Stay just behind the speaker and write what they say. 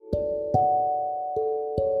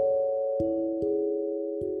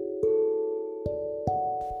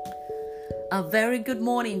A very good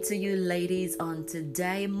morning to you, ladies, on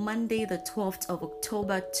today, Monday, the 12th of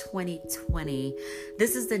October, 2020.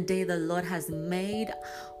 This is the day the Lord has made.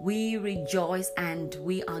 We rejoice and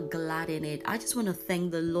we are glad in it. I just want to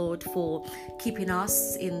thank the Lord for keeping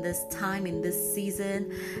us in this time, in this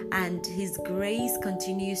season, and His grace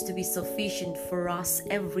continues to be sufficient for us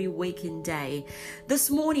every waking day. This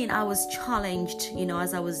morning, I was challenged,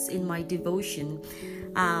 as I was in my devotion.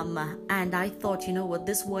 And I thought,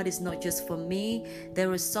 this word is not just for me.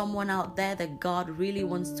 There is someone out there that God really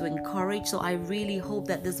wants to encourage. So I really hope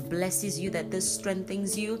that this blesses you, that this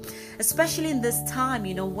strengthens you, especially in this time,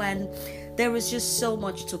 when there is just so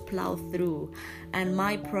much to plow through. And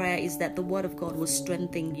my prayer is that the word of God will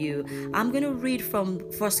strengthen you. I'm going to read from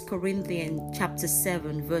 1 Corinthians chapter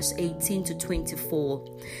 7, verse 18 to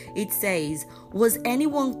 24. It says, "Was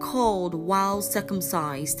anyone called while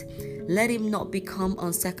circumcised? Let him not become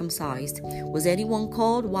uncircumcised. Was anyone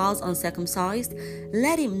called whilst uncircumcised?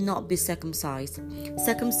 Let him not be circumcised.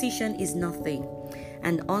 Circumcision is nothing,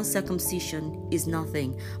 and uncircumcision is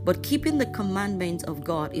nothing, but keeping the commandments of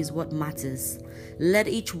God is what matters. Let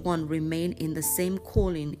each one remain in the same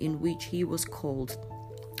calling in which he was called.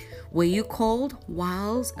 Were you called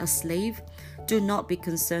whilst a slave? Do not be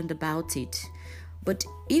concerned about it. But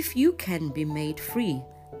if you can be made free,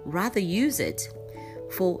 rather use it.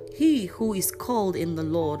 For he who is called in the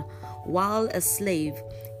Lord while a slave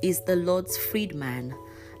is the Lord's freedman.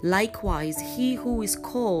 Likewise, he who is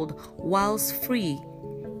called whilst free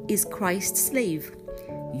is Christ's slave.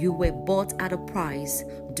 You were bought at a price.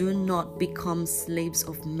 Do not become slaves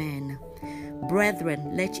of men.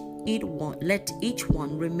 Brethren, let each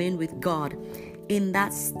one remain with God in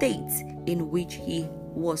that state in which he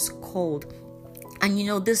was called." And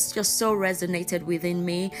this just so resonated within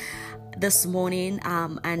me this morning,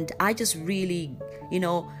 and I just really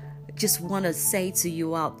just want to say to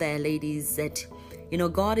you out there, ladies, that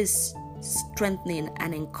God is strengthening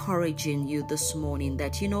and encouraging you this morning,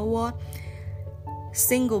 that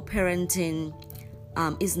single parenting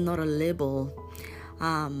is not a label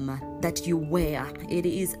that you wear. It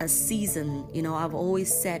is a season. I've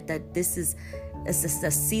always said that this is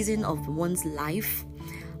a season of one's life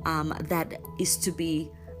that is to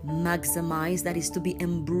be maximized, that is to be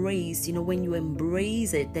embraced. When you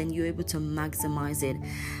embrace it, then you're able to maximize it.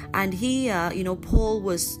 And here, Paul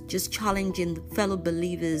was just challenging fellow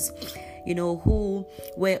believers, who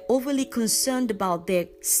were overly concerned about their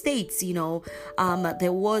states. There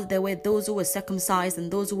were those who were circumcised and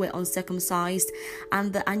those who were uncircumcised,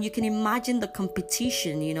 and you can imagine the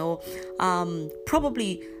competition.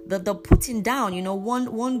 Probably the putting down.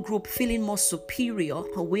 One group feeling more superior,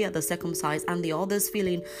 we are the circumcised, and the others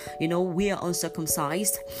feeling, we are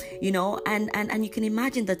uncircumcised. And you can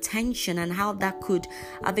imagine the tension and how that could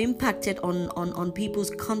have impacted on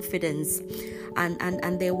people's confidence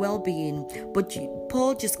and their well-being. But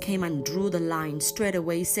Paul just came and drew the line straight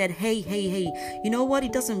away. He said, hey, you know what?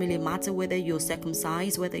 It doesn't really matter whether you're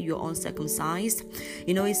circumcised, whether you're uncircumcised.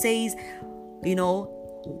 He says,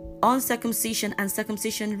 uncircumcision and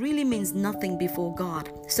circumcision really means nothing before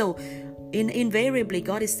God. So invariably,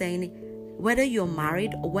 God is saying, whether you're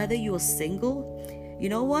married or whether you're single, you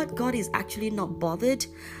know what? God is actually not bothered.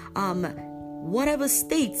 Whatever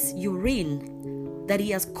states you're in, that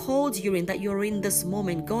He has called you in, that you're in this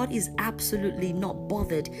moment, God is absolutely not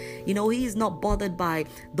bothered. He is not bothered by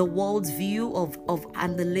the world's view of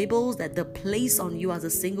and the labels that they place on you as a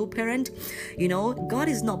single parent. God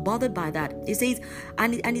is not bothered by that. He says,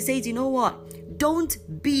 and He says, you know what? Don't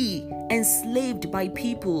be enslaved by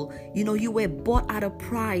people. You were bought at a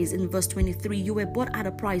price. In verse 23, you were bought at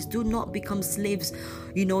a price. Do not become slaves,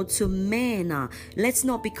 to men. Let's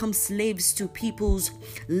not become slaves to people's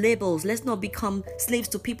labels. Let's not become slaves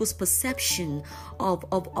to people's perception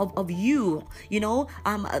of you.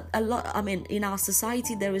 A lot. In our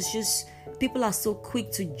society, there is just people are so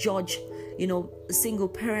quick to judge single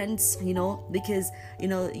parents, because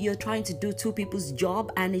you're trying to do two people's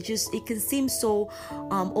job, and it can seem so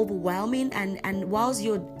overwhelming, and whilst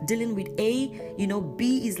you're dealing with A,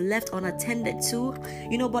 B is left unattended to.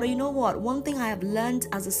 But you know what, one thing I have learned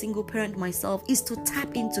as a single parent myself is to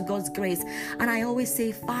tap into God's grace. And I always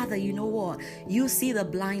say, Father, you know what, you see the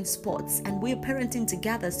blind spots, and we're parenting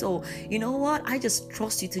together, so you know what, I just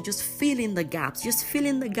trust you to just fill in the gaps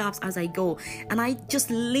as I go. And I just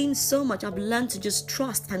lean so much. I've learned to just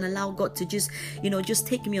trust and allow God to just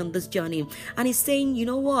take me on this journey. And He's saying, you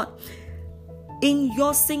know what? In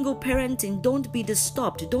your single parenting, don't be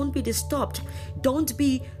disturbed. Don't be disturbed. Don't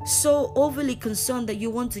be so overly concerned that you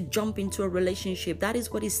want to jump into a relationship. That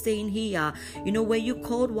is what he's saying here. Where you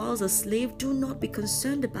called whilst a slave, do not be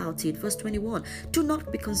concerned about it. Verse 21, do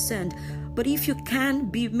not be concerned. But if you can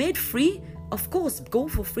be made free, of course, go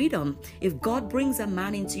for freedom. If God brings a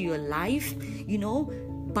man into your life,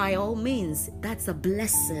 by all means, that's a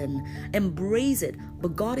blessing. Embrace it.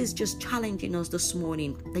 But God is just challenging us this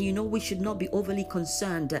morning that, we should not be overly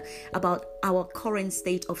concerned about our current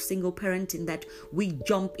state of single parenting, that we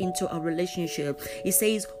jump into a relationship. He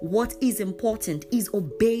says what is important is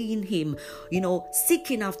obeying him,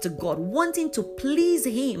 seeking after God, wanting to please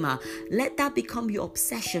him. Let that become your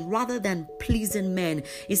obsession rather than pleasing men.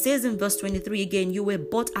 He says in verse 23 again, you were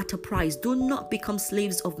bought at a price. Do not become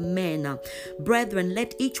slaves of men. Brethren,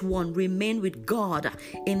 let each one remain with God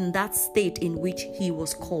in that state in which he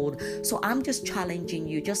was called. So I'm just challenging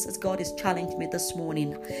you, just as God has challenged me this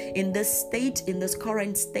morning, in this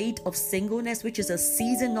current state of singleness, which is a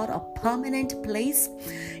season, not a permanent place.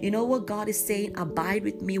 What God is saying, abide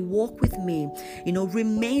with me, walk with me,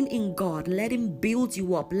 remain in God. Let him build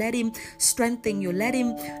you up, let him strengthen you, let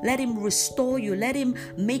him restore you, let him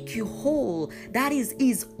make you whole. That is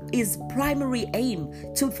his primary aim,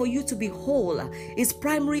 for you to be whole. His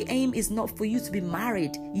primary aim is not for you to be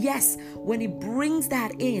married. Yes, when he brings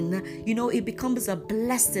that in, it becomes a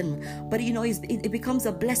blessing, but it becomes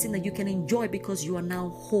a blessing that you can enjoy because you are now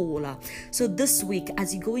whole. So this week,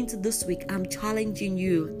 as you go into this week, I'm challenging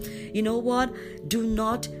you. Do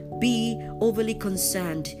not be overly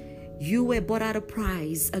concerned. You were bought at a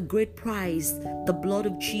price, a great price, the blood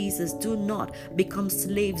of Jesus. Do not become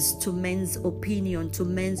slaves to men's opinion, to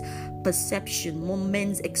men's perception,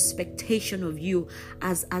 men's expectation of you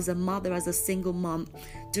as a mother, as a single mom.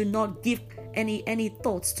 Do not give any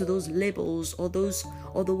thoughts to those labels or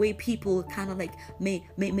the way people kind of like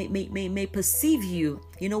may perceive you.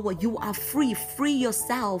 You are free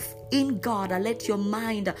yourself in God, and let your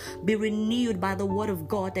mind be renewed by the word of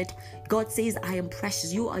God, that God says, I am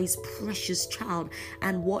precious. You are his precious child,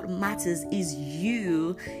 and what matters is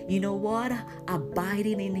you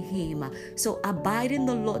abiding in him. So abide in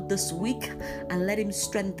the Lord this week and let him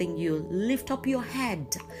strengthen you. Lift up your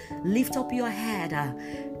head, lift up your head,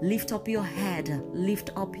 lift up your head,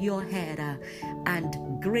 lift up your head,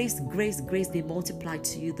 and grace be multiplied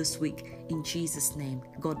to you this week in Jesus' name.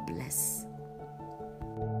 God bless.